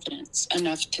confidence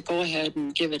enough to go ahead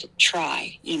and give it a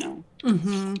try,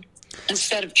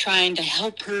 Instead of trying to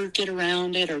help her get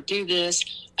around it or do this,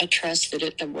 I trusted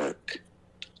it to work.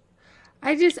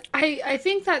 I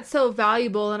think that's so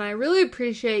valuable, and I really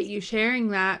appreciate you sharing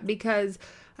that because,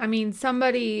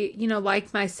 somebody,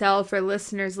 like myself or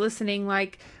listeners listening,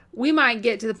 we might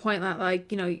get to the point that,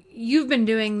 you've been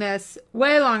doing this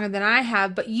way longer than I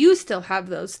have, but you still have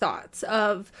those thoughts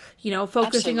of,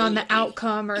 focusing on the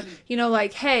outcome or,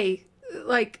 hey,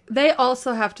 they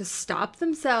also have to stop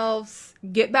themselves,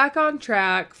 get back on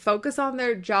track, focus on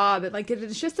their job. And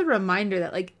it's just a reminder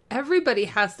that everybody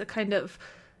has to kind of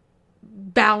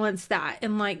balance that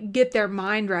and get their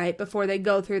mind right before they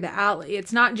go through the alley.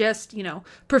 It's not just,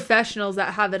 professionals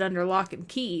that have it under lock and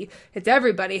key. It's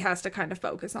everybody has to kind of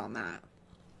focus on that.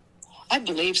 I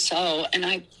believe so. And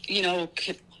I'm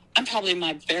probably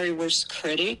my very worst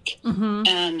critic.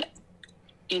 And,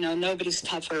 nobody's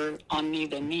tougher on me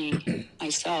than me,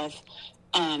 myself.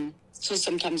 So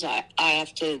sometimes I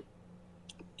have to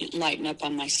lighten up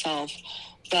on myself.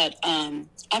 But I'm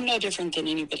no different than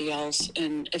anybody else.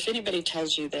 And if anybody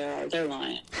tells you they're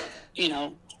lying,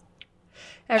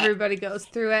 Everybody goes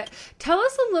through it. Tell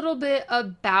us a little bit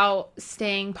about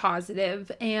staying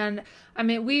positive. And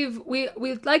we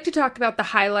like to talk about the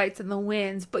highlights and the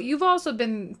wins, but you've also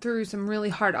been through some really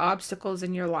hard obstacles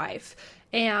in your life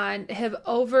and have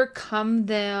overcome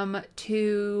them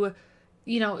to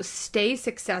stay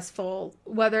successful,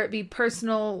 whether it be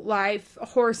personal life,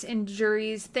 horse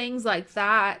injuries, things like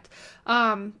that.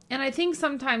 And I think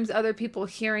sometimes other people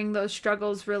hearing those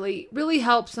struggles really, really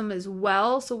helps them as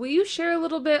well. So will you share a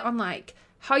little bit on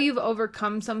how you've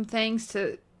overcome some things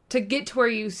to get to where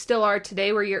you still are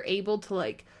today, where you're able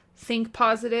to think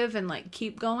positive and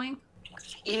keep going?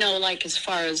 As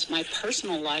far as my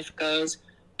personal life goes,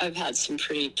 I've had some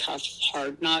pretty tough,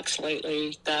 hard knocks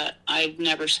lately that I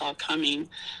never saw coming.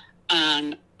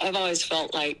 And I've always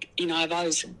felt I've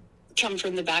always come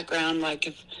from the background,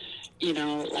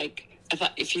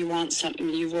 if you want something,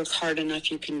 you work hard enough,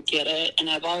 you can get it.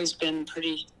 And I've always been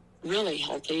really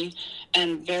healthy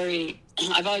and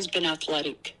I've always been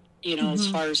athletic, you know, as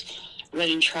far as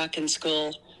running track in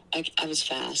school. I was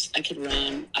fast. I could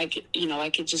run. I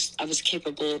was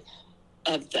capable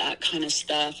of that kind of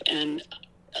stuff. And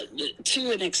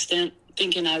to an extent,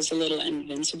 thinking I was a little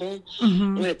invincible,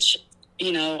 which,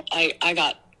 you know, I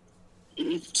got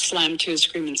slammed to a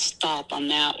screaming stop on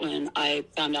that when I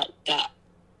found out that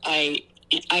I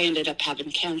ended up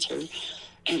having cancer,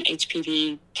 and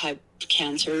HPV type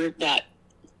cancer that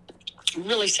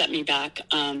really set me back.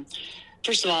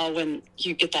 First of all, when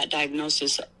you get that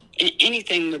diagnosis,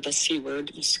 anything with the C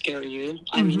word will scare you.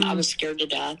 I mean, I was scared to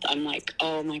death. I'm like,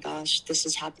 oh my gosh, this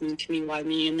is happening to me. Why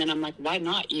me? And then I'm like, why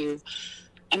not you?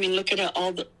 I mean, look at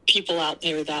all the people out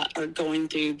there that are going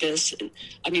through this.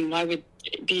 I mean, why would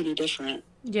it be any different?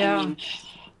 Yeah. I mean,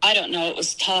 I don't know. It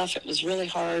was tough. It was really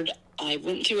hard. I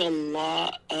went through a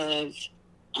lot of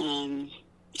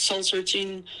soul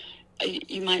searching,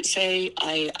 you might say.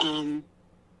 I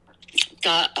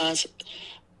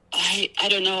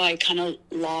don't know, I kind of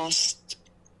lost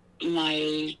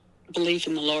my belief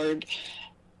in the Lord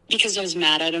because I was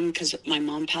mad at him because my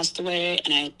mom passed away,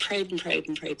 and I had prayed and prayed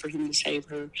and prayed for him to save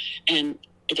her, and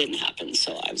it didn't happen.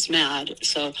 So I was mad.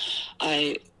 So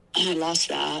I lost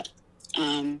that.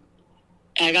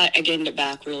 I gained it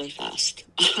back really fast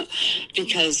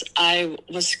because I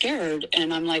was scared,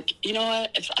 and I'm like, you know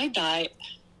what, if I die,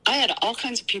 I had all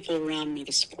kinds of people around me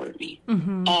to support me,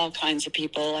 all kinds of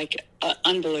people, like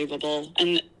unbelievable.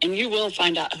 And you will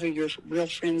find out who your real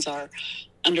friends are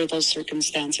under those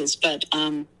circumstances. But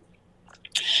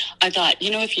I thought,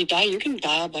 you know, if you die, you're going to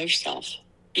die all by yourself,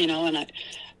 you know, and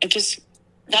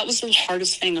that was the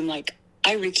hardest thing. I'm like,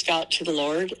 I reached out to the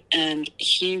Lord, and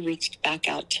he reached back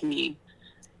out to me.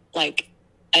 Like,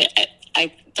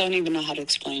 I don't even know how to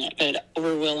explain it, but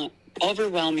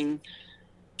overwhelming,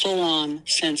 full-on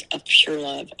sense of pure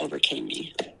love overcame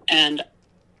me. And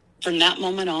from that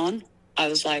moment on, I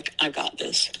was like, I got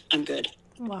this. I'm good.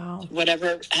 Wow.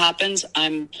 Whatever happens,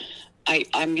 I'm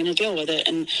going to deal with it.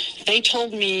 And they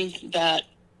told me that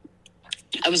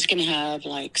I was going to have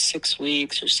like 6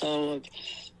 weeks or so of,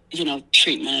 you know,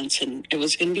 treatments, and it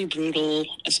was going to be brutal,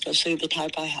 especially the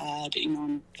type I had, you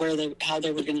know, how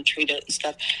they were going to treat it and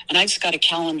stuff. And I just got a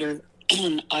calendar,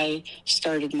 and I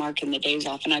started marking the days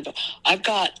off, and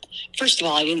first of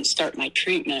all, I didn't start my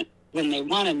treatment when they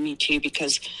wanted me to,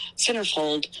 because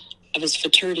Centerfold, I was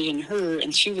futurity in her,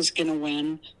 and she was going to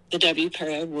win the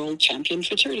WPARA World Champion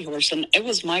Futurity Horse. And it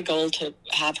was my goal to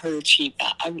have her achieve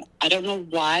that. I don't know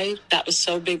why that was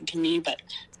so big to me, but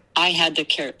I had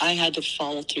to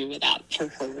follow through with that for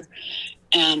her.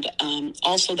 And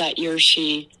also that year,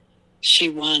 she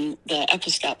won the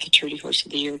Equistat Futurity Horse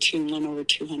of the Year too, and won over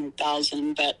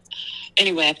 200,000. But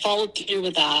anyway, I followed through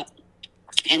with that,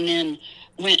 and then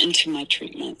went into my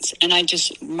treatments, and I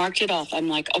just marked it off. I'm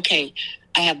like, okay,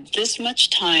 I have this much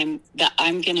time that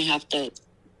I'm going to have to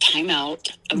time out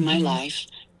of my life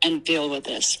and deal with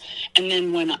this. And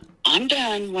then when I'm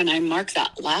done, when I mark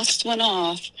that last one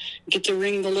off, get to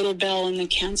ring the little bell in the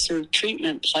cancer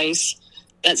treatment place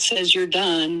that says you're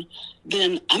done,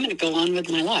 then I'm going to go on with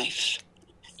my life,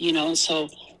 you know? So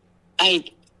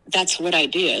that's what I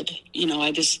did, you know.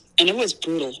 And it was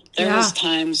brutal. There was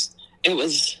times it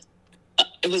was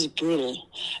brutal.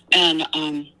 And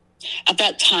at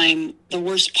that time, the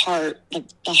worst part, the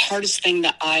hardest thing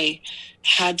that I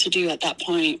had to do at that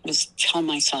point was tell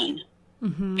my son,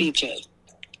 BJ.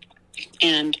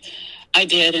 And I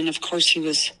did. And of course he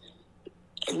was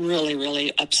really,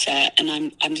 really upset. And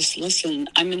I'm just, listen,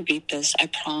 I'm going to beat this. I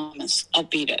promise I'll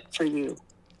beat it for you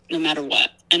no matter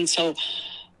what. And so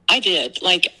I did.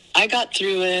 Like, I got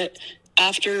through it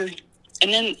after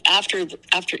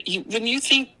you, when you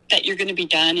think that you're going to be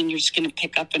done and you're just going to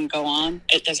pick up and go on,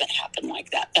 it doesn't happen like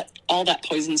that. That all that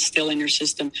poison's still in your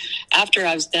system. After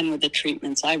I was done with the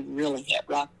treatments, I really hit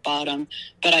rock bottom,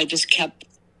 but I just kept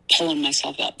pulling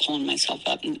myself up,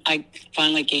 and I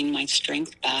finally gained my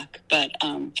strength back, but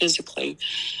physically.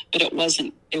 But it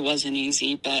wasn't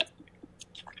easy. But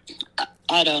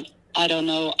I don't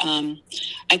know.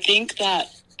 I think that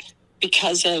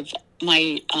because of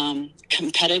my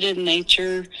competitive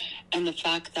nature and the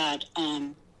fact that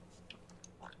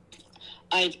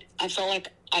I felt like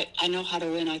I know how to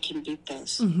win. I can beat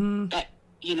this. But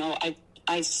you know, I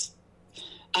had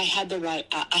I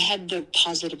had the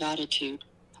positive attitude.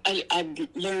 I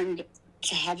learned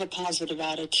to have a positive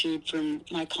attitude from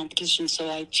my competition, so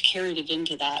I carried it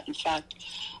into that. In fact,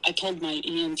 I told my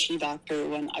ENT doctor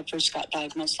when I first got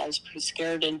diagnosed, I was pretty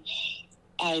scared, and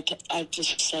I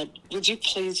just said, would you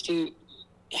please I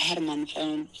had him on the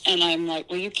phone, and I'm like,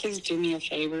 will you please do me a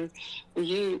favor? Will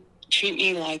you treat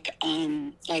me like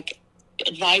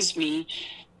advise me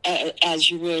as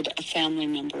you would a family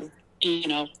member. You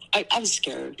know, I was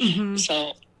scared. Mm-hmm.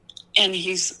 So, and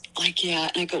he's like, yeah.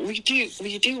 And I go, will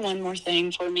you do one more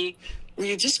thing for me? Will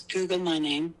you just Google my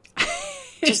name?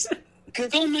 Just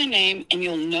Google my name and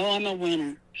you'll know I'm a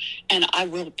winner. And I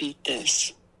will beat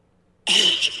this.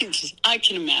 I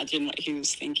can imagine what he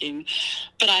was thinking,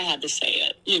 but I had to say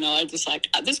it. You know, I just like,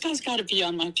 this guy's got to be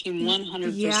on my team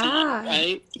 100%,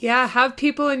 right? Yeah, have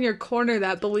people in your corner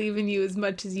that believe in you as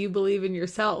much as you believe in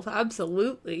yourself.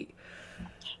 Absolutely.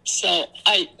 So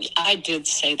I did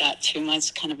say that to him. I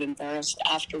was kind of embarrassed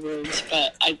afterwards,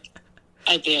 but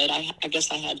I did. I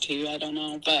guess I had to. I don't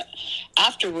know. But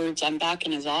afterwards, I'm back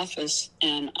in his office,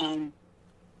 and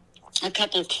a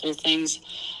couple of cool things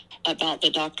about the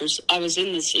doctors. I was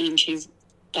in this ENT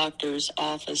doctor's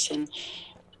office, and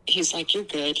he's like, you're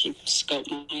good. He scoped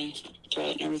my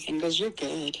throat and everything, goes, you're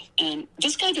good. And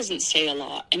this guy doesn't say a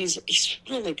lot, and he's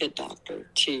a really good doctor,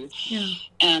 too. Yeah.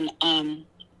 And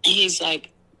he's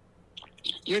like,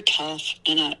 you're tough.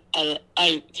 And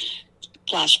I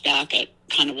flash back at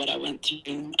kind of what I went through,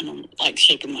 and I'm like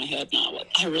shaking my head now.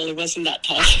 I really wasn't that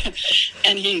tough.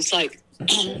 And he's like,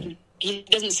 he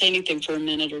doesn't say anything for a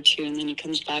minute or two, and then he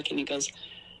comes back and he goes,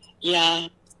 yeah,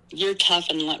 you're tough,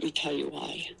 and let me tell you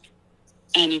why.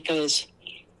 And he goes,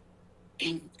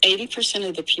 80%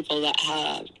 of the people that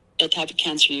have the type of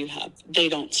cancer you have, they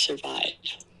don't survive.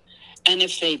 And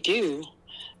if they do,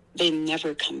 they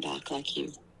never come back like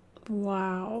you.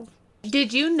 Wow.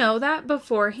 Did you know that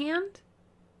beforehand?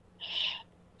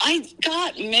 I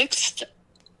got mixed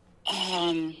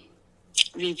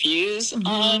reviews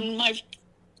on my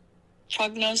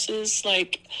prognosis.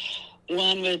 Like,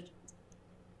 one would,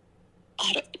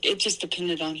 it just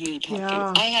depended on who you talked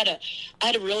to. I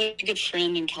had a really good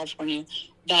friend in California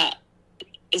that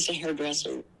is a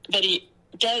hairdresser, but he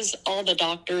does all the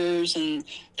doctors and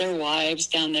their wives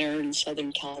down there in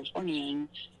Southern California. And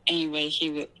anyway,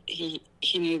 he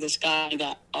knew this guy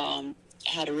that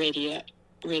had a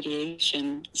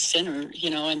radiation center, you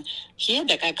know, and he had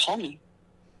that guy call me.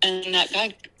 And that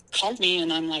guy called me,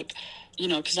 and I'm like, you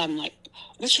know, because I'm like,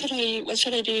 what should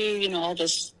I do? You know, all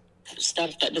this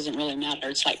stuff that doesn't really matter.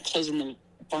 It's like closing the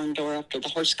barn door after the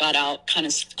horse got out kind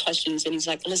of questions. And he's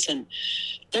like, listen,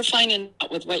 they're finding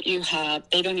out with what you have.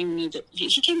 They don't even need to.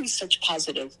 He gave me such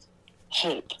positive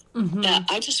hope that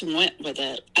I just went with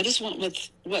it. I just went with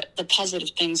what the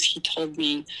positive things he told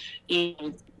me, you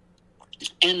know.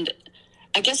 And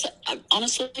I guess,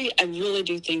 honestly, I really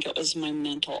do think it was my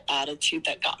mental attitude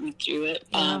that got me through it.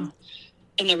 Yeah.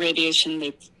 In the radiation,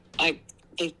 they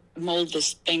mold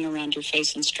this thing around your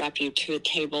face and strap you to a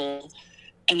table,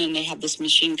 and then they have this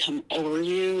machine come over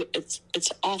you. It's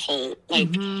awful. Like,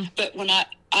 but when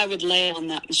I would lay on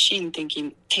that machine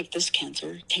thinking, take this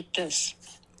cancer, take this.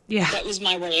 Yeah. That was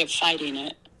my way of fighting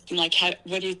it. I'm like,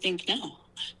 what do you think now?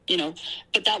 You know,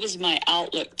 but that was my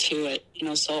outlook to it, you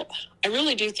know, so I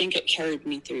really do think it carried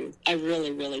me through. I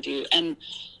really, really do. And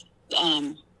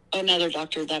another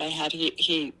doctor that I had,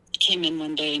 he came in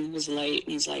one day and he was late,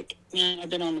 and he's like, man, I've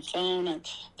been on the phone.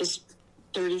 This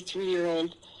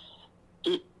 33-year-old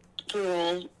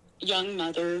girl, young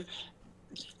mother,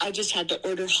 I just had to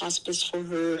order hospice for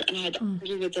her, and I had to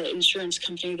argue with the insurance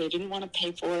company. They didn't want to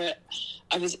pay for it.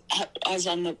 I was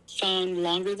on the phone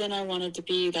longer than I wanted to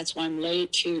be. That's why I'm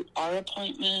late to our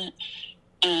appointment.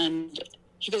 And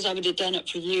he goes, I would have done it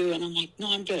for you. And I'm like,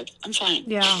 no, I'm good. I'm fine.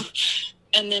 Yeah.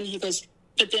 And then he goes,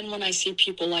 but then when I see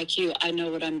people like you, I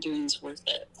know what I'm doing is worth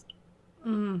it.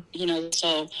 You know,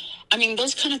 so, I mean,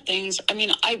 those kind of things, I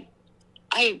mean,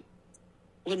 I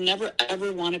would never,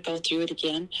 ever want to go through it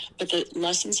again. But the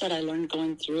lessons that I learned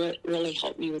going through it really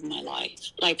helped me with my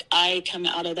life. Like, I come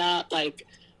out of that, like,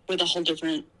 with a whole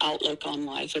different outlook on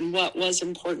life and what was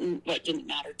important, what didn't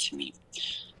matter to me.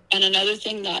 And another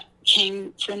thing that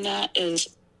came from that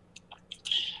is,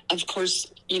 of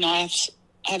course, you know, I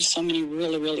have so many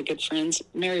really, really good friends.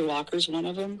 Mary Walker's one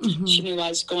of them. She knew I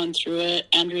was going through it.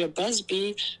 Andrea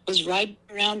Busby was riding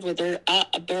around with her at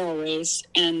a barrel race,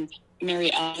 and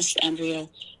Mary asked Andrea,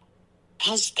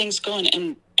 how's things going?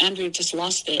 And Andrea just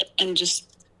lost it and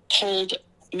just told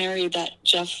Mary that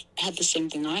Jeff had the same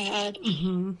thing I had.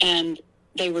 And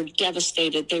they were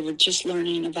devastated. They were just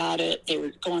learning about it. They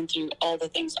were going through all the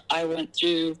things I went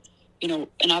through, you know,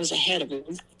 and I was ahead of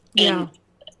them. Yeah.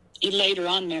 And later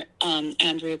on,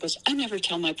 Andrea goes, I never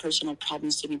tell my personal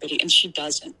problems to anybody. And she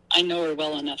doesn't. I know her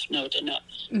well enough to know.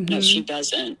 No, she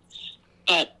doesn't.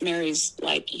 But Mary's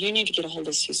like, you need to get a hold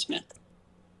of Sue Smith.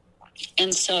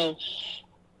 And so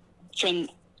from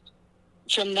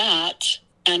that,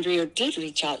 Andrea did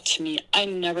reach out to me. I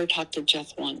never talked to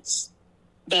Jeff once.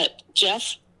 But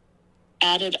Jeff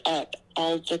added up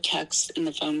all the texts and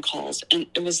the phone calls, and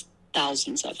it was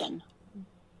thousands of them.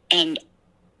 And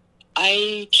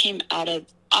I came out of,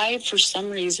 for some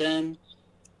reason,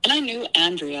 and I knew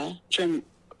Andrea from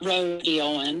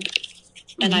rodeoing,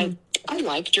 and I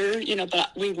liked her, you know, but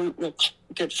we weren't real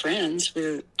good friends. We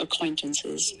were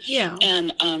acquaintances. Yeah.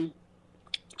 And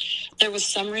there was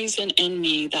some reason in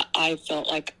me that I felt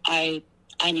like I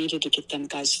needed to get them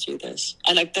guys through this.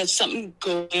 I like, there's something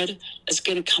good that's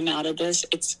going to come out of this.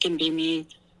 It's going to be me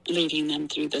leading them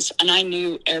through this. And I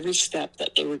knew every step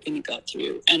that they were going to go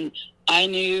through. And I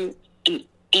knew, and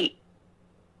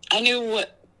I knew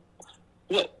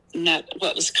what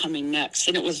was coming next.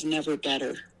 And it was never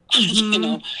better, you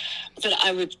know, but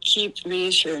I would keep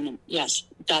reassuring them. Yes,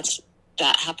 that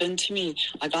happened to me.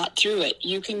 I got through it.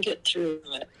 You can get through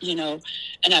it, you know,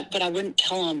 but I wouldn't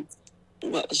tell them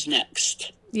what was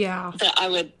next. Yeah. But I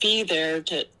would be there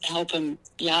to help him.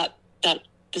 Yeah, that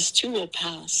this too will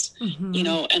pass, you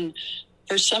know, and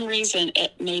for some reason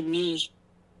it made me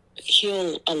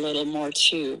heal a little more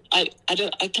too. I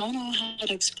don't know how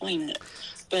to explain it,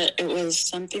 but it was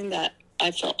something that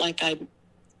I felt like I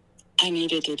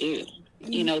needed to do,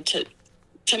 you know, to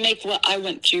make what I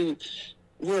went through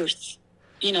worth,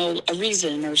 you know, a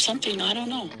reason or something. I don't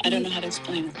know. I don't know how to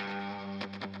explain it.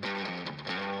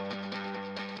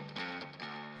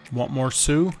 Want more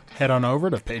Sue? Head on over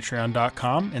to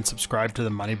patreon.com and subscribe to the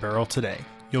Money Barrel today.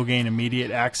 You'll gain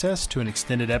immediate access to an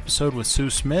extended episode with Sue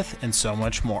Smith and so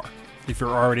much more. If you're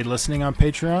already listening on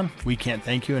Patreon, we can't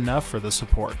thank you enough for the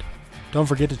support. Don't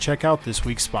forget to check out this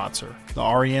week's sponsor, the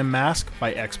REM Mask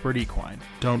by XpertEquine.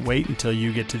 Don't wait until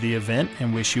you get to the event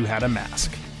and wish you had a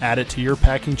mask. Add it to your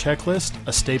packing checklist,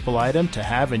 a staple item to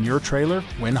have in your trailer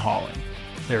when hauling.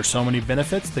 There are so many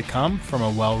benefits that come from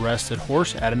a well-rested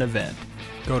horse at an event.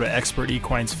 Go to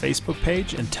XpertEquine's Facebook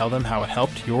page and tell them how it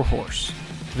helped your horse.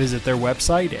 Visit their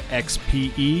website at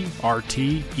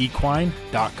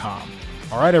xpertequine.com.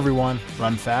 All right, everyone,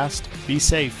 run fast, be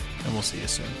safe, and we'll see you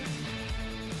soon.